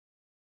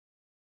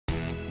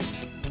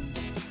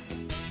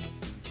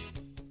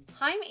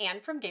Hi, I'm Anne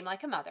from Game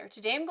Like a Mother.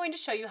 Today I'm going to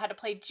show you how to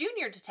play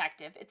Junior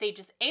Detective. It's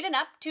ages 8 and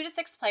up, 2 to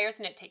 6 players,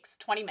 and it takes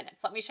 20 minutes.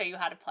 Let me show you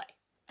how to play.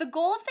 The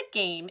goal of the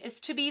game is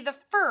to be the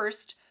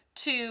first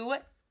to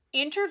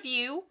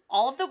interview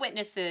all of the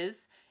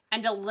witnesses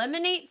and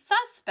eliminate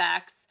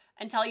suspects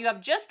until you have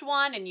just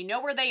one and you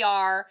know where they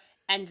are,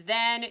 and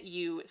then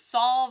you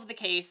solve the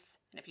case,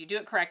 and if you do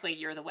it correctly,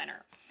 you're the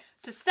winner.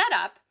 To set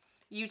up,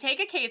 you take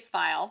a case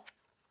file,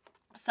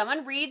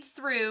 someone reads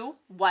through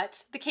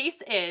what the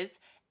case is,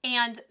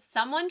 and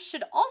someone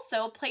should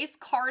also place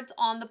cards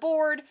on the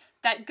board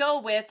that go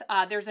with,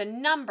 there's a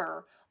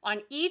number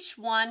on each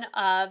one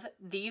of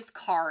these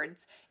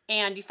cards.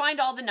 And you find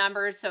all the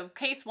numbers. So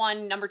case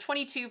 1, number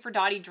 22 for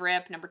Dottie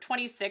Drip, number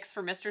 26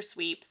 for Mr.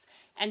 Sweeps,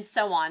 and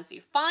so on. So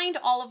you find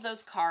all of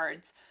those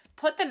cards,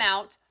 put them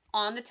out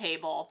on the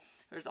table.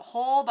 There's a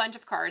whole bunch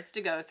of cards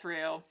to go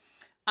through.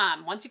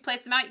 Once you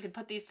place them out, you can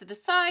put these to the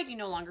side. You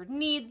no longer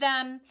need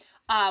them.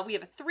 We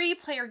have a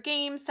 3-player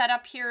game set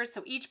up here.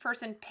 So each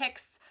person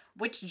picks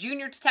which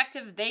junior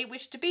detective they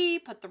wish to be,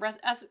 put the rest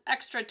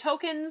extra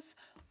tokens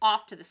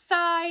off to the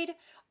side.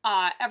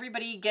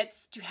 Everybody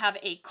gets to have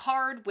a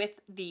card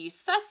with the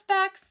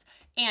suspects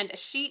and a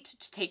sheet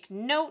to take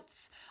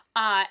notes.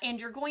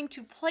 And you're going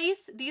to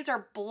place, these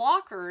are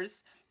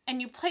blockers,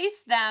 and you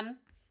place them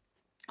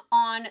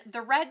on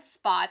the red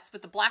spots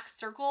with the black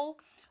circle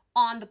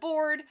on the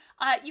board.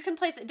 You can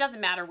place, it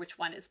doesn't matter which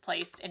one is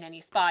placed in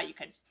any spot. You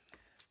could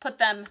put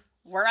them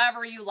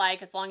wherever you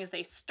like, as long as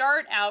they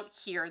start out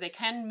here. They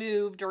can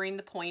move during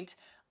the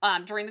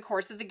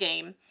course of the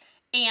game.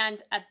 And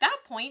at that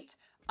point,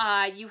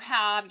 you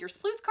have your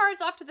sleuth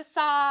cards off to the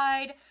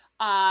side,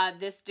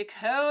 this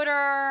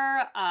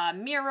decoder,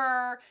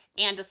 mirror,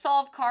 and a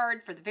solve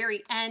card for the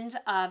very end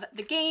of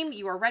the game.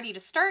 You are ready to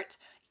start.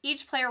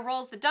 Each player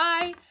rolls the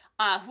die.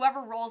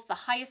 Whoever rolls the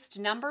highest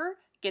number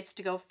gets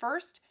to go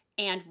first,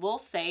 and we'll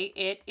say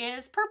it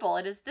is purple.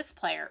 It is this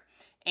player,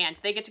 and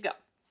they get to go.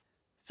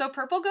 So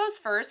purple goes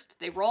first,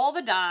 they roll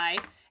the die,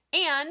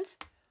 and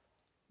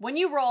when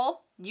you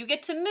roll, you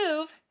get to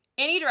move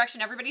any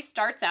direction. Everybody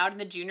starts out in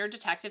the Junior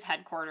Detective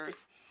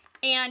headquarters,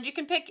 and you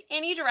can pick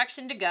any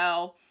direction to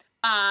go,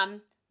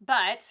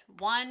 but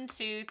 1,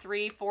 2,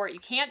 3, 4, you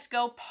can't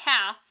go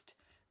past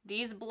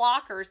these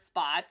blocker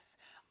spots.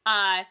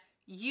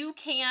 You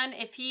can,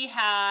 if he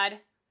had,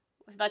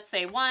 let's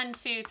say 1,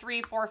 2,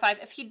 3, 4, 5,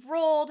 if he'd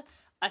rolled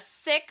a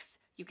 6,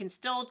 you can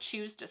still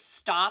choose to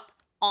stop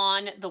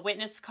on the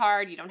witness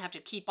card. You don't have to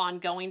keep on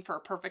going for a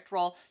perfect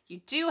roll.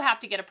 You do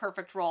have to get a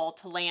perfect roll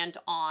to land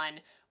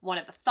on one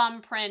of the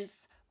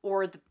thumbprints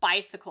or the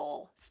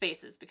bicycle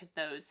spaces, because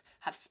those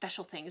have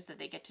special things that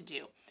they get to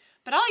do.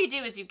 But all you do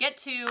is you get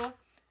to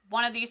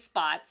one of these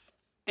spots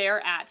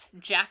there at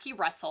Jackie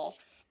Russell,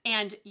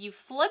 and you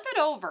flip it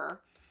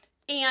over,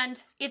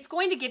 and it's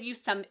going to give you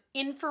some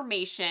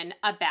information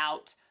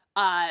about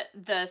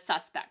the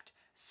suspect.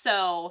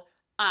 So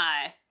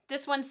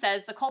this one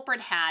says the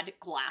culprit had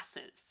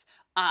glasses.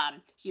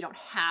 You don't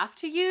have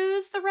to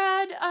use the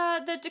red,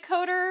 the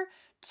decoder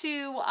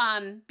to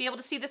be able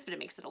to see this, but it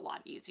makes it a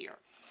lot easier.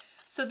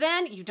 So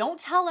then you don't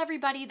tell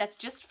everybody, that's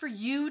just for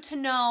you to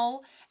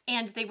know,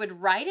 and they would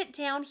write it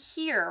down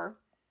here.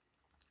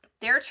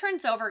 Their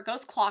turn's over, it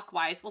goes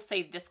clockwise. We'll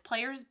say this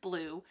player's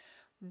blue.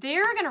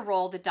 They're gonna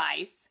roll the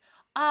dice.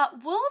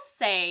 We'll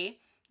say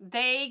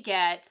they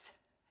get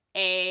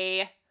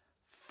a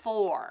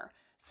 4.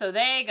 So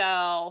they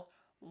go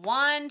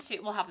 1, 2,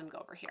 we'll have them go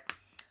over here.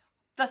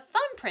 The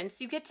thumbprints,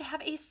 you get to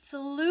have a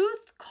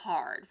sleuth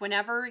card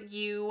whenever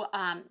you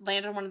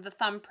land on one of the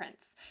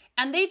thumbprints.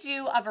 And they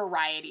do a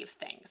variety of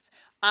things.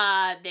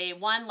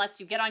 One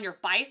lets you get on your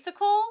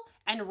bicycle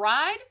and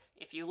ride.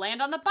 If you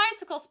land on the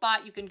bicycle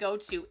spot, you can go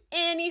to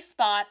any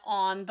spot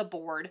on the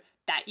board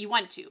that you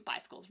went to.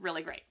 Bicycle's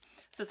really great.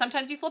 So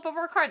sometimes you flip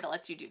over a card that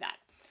lets you do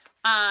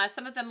that.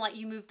 Some of them let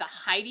you move the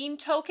hiding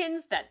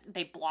tokens, that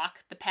they block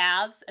the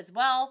paths as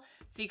well.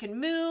 So you can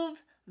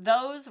move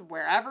those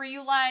wherever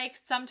you like.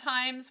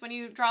 Sometimes when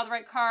you draw the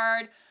right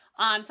card,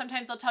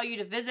 sometimes they'll tell you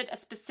to visit a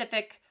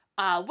specific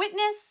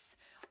witness.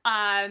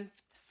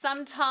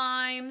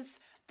 Sometimes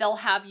they'll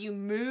have you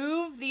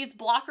move these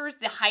blockers,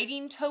 the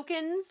hiding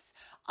tokens.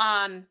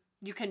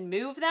 You can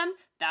move them.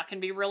 That can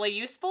be really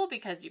useful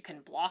because you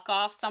can block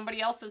off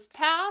somebody else's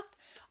path.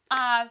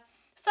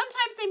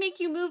 Sometimes they make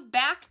you move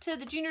back to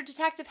the Junior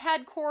Detective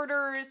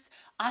headquarters.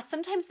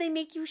 Sometimes they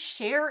make you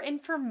share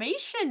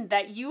information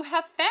that you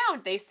have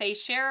found. They say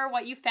share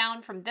what you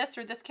found from this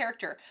or this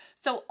character.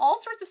 So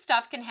all sorts of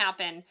stuff can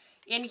happen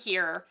in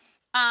here.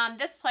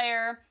 This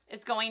player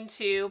is going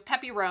to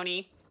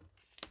Pepperoni.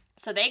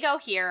 So they go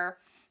here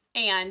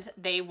and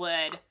they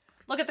would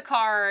look at the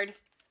card,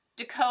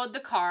 decode the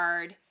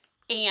card,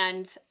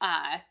 and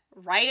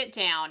write it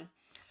down.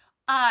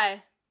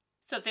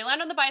 So if they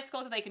land on the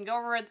bicycle, they can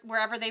go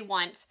wherever they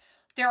want.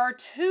 There are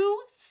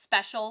 2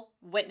 special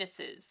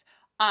witnesses.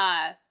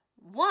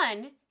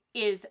 One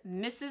is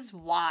Mrs.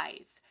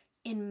 Wise.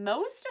 In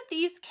most of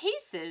these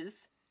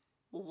cases,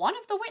 one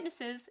of the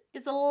witnesses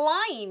is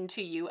lying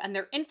to you and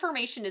their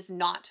information is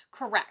not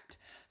correct.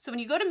 So when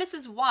you go to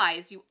Mrs.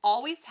 Wise, you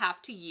always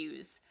have to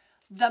use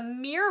the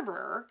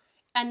mirror,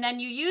 and then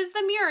you use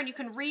the mirror and you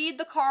can read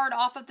the card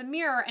off of the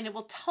mirror and it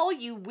will tell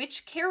you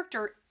which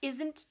character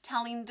isn't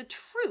telling the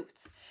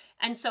truth.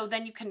 And so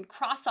then you can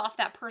cross off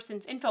that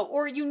person's info,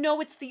 or you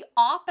know it's the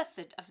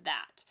opposite of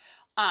that.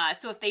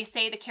 So if they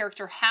say the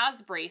character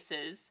has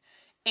braces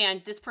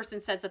and this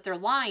person says that they're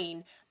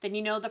lying, then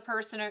you know the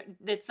person,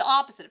 it's the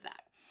opposite of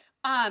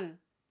that.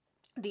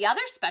 The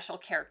other special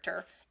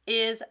character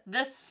is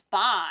the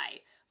spy.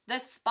 The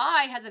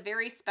spy has a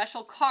very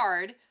special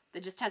card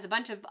that just has a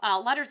bunch of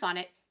letters on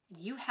it.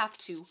 You have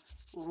to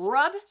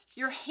rub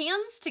your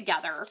hands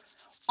together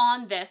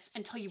on this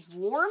until you've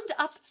warmed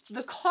up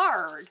the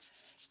card,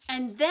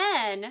 and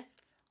then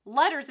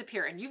letters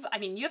appear. And you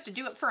have to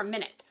do it for a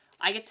minute.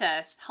 I get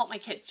to help my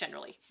kids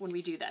generally when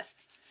we do this.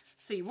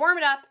 So you warm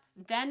it up,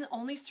 then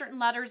only certain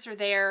letters are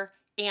there,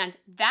 and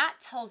that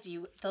tells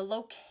you the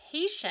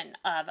location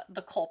of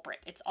the culprit.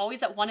 It's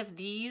always at one of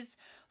these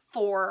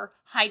 4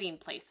 hiding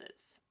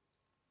places.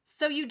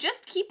 So you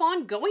just keep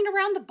on going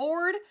around the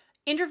board,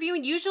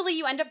 interviewing. Usually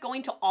you end up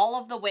going to all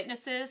of the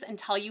witnesses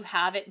until you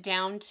have it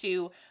down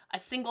to a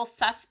single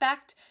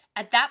suspect.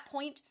 At that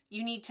point,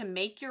 you need to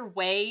make your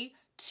way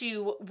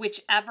to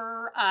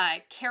whichever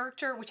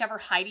character, whichever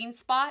hiding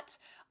spot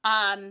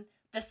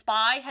the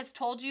spy has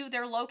told you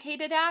they're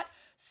located at.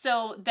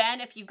 So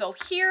then if you go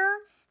here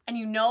and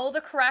you know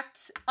the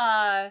correct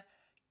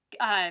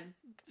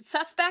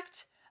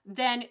suspect,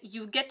 then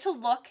you get to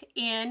look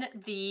in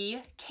the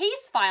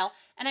case file.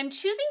 And I'm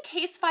choosing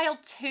case file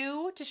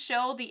 2 to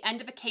show the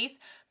end of a case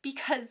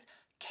because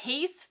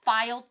case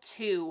file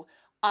 2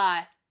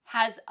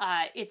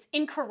 it's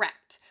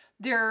incorrect.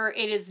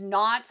 It is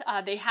not,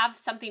 they have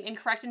something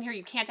incorrect in here.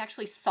 You can't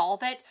actually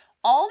solve it.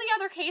 All the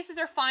other cases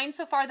are fine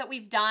so far that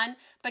we've done,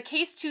 but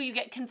case 2, you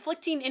get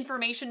conflicting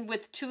information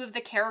with 2 of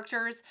the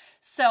characters.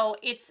 So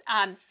it's,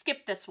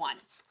 skip this one.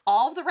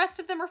 All of the rest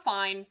of them are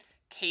fine.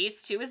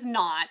 Case 2 is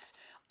not.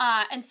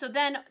 And so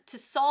then to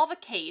solve a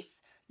case,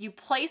 you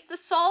place the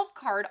solve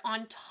card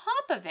on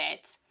top of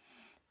it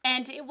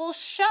and it will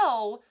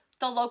show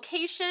the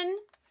location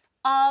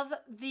of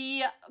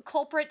the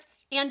culprit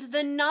and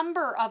the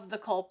number of the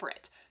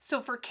culprit. So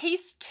for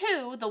case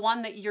 2, the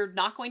one that you're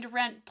not going to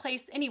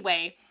place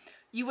anyway,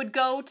 you would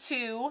go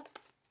to,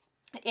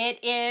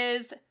 it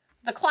is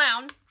the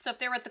clown. So if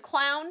they were at the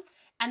clown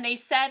and they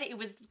said it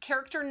was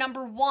character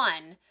number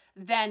 1,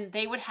 then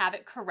they would have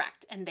it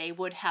correct and they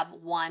would have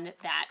won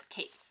that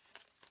case.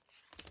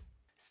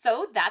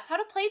 So that's how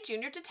to play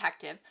Junior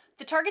Detective.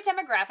 The target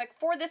demographic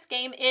for this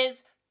game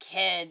is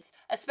kids,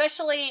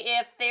 especially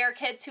if they're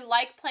kids who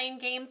like playing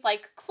games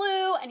like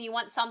Clue and you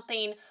want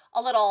something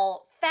a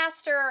little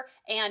faster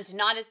and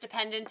not as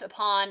dependent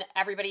upon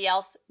everybody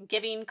else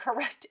giving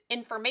correct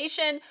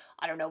information.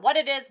 I don't know what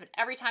it is, but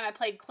every time I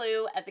played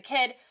Clue as a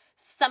kid,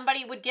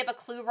 somebody would give a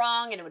clue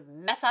wrong and it would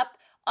mess up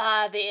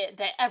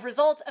the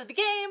result of the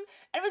game,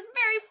 and it was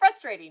very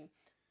frustrating,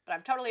 but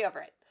I'm totally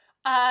over it.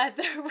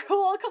 The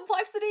rule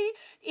complexity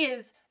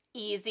is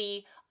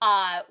easy.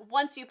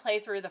 Once you play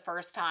through the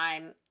first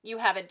time, you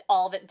have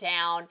all of it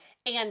down,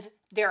 and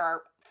there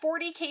are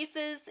 40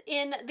 cases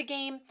in the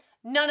game.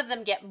 None of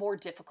them get more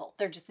difficult.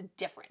 They're just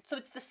different. So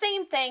it's the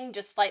same thing,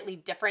 just slightly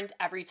different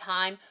every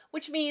time,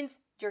 which means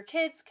your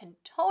kids can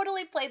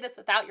totally play this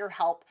without your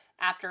help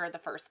after the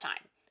first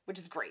time, which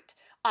is great.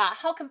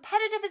 How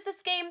competitive is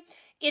this game?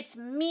 It's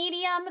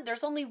medium,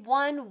 there's only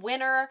one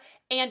winner,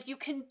 and you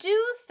can do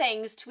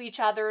things to each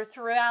other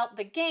throughout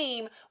the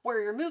game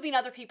where you're moving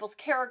other people's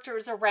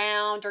characters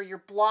around or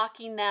you're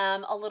blocking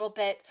them a little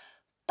bit.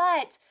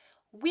 But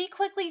we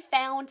quickly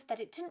found that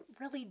it didn't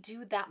really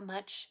do that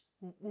much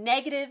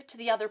negative to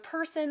the other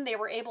person. They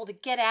were able to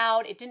get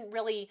out. It didn't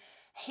really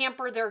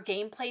hamper their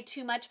gameplay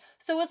too much.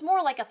 So it was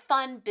more like a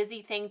fun,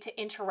 busy thing to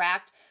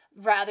interact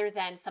rather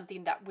than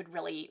something that would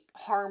really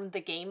harm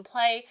the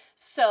gameplay.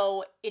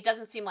 So it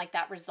doesn't seem like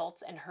that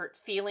results in hurt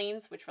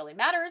feelings, which really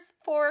matters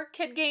for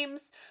kid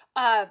games.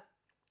 The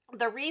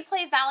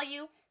replay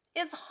value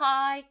is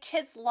high.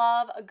 Kids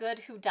love a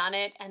good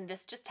whodunit, and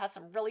this just has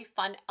some really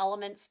fun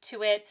elements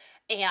to it,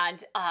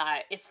 and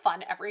it's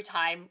fun every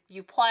time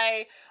you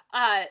play.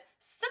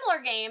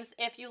 Similar games,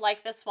 if you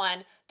like this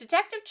one,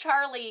 Detective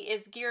Charlie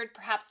is geared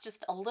perhaps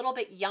just a little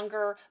bit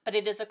younger, but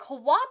it is a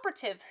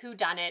cooperative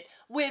whodunit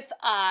with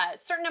a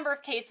certain number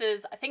of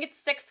cases. I think it's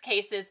 6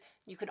 cases.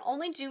 You can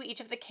only do each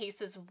of the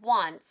cases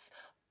once,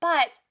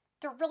 but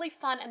they're really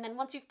fun, and then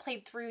once you've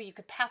played through, you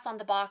could pass on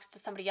the box to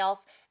somebody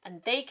else,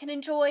 and they can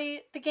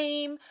enjoy the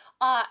game.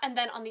 And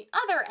then on the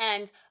other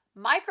end,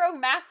 Micro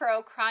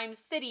Macro Crime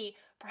City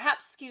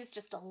perhaps skews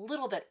just a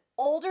little bit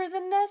older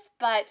than this,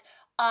 but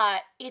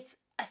it's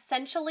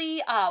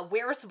essentially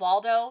Where's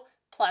Waldo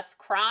plus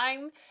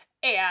crime,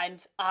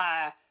 and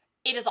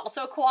it is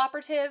also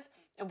cooperative,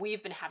 and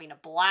we've been having a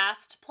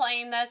blast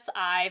playing this.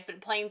 I've been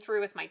playing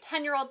through with my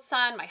 10-year-old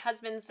son, my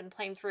husband's been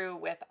playing through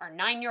with our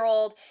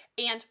 9-year-old,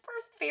 and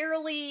we're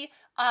fairly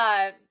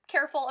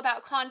careful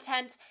about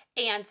content,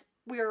 and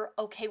we're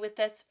okay with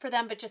this for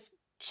them, but just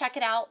check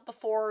it out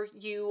before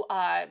you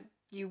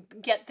you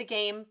get the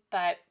game.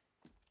 But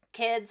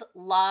kids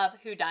love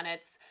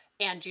whodunits,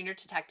 and Junior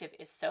Detective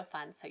is so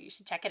fun, so you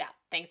should check it out.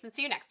 Thanks, and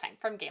see you next time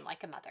from Game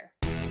Like a Mother.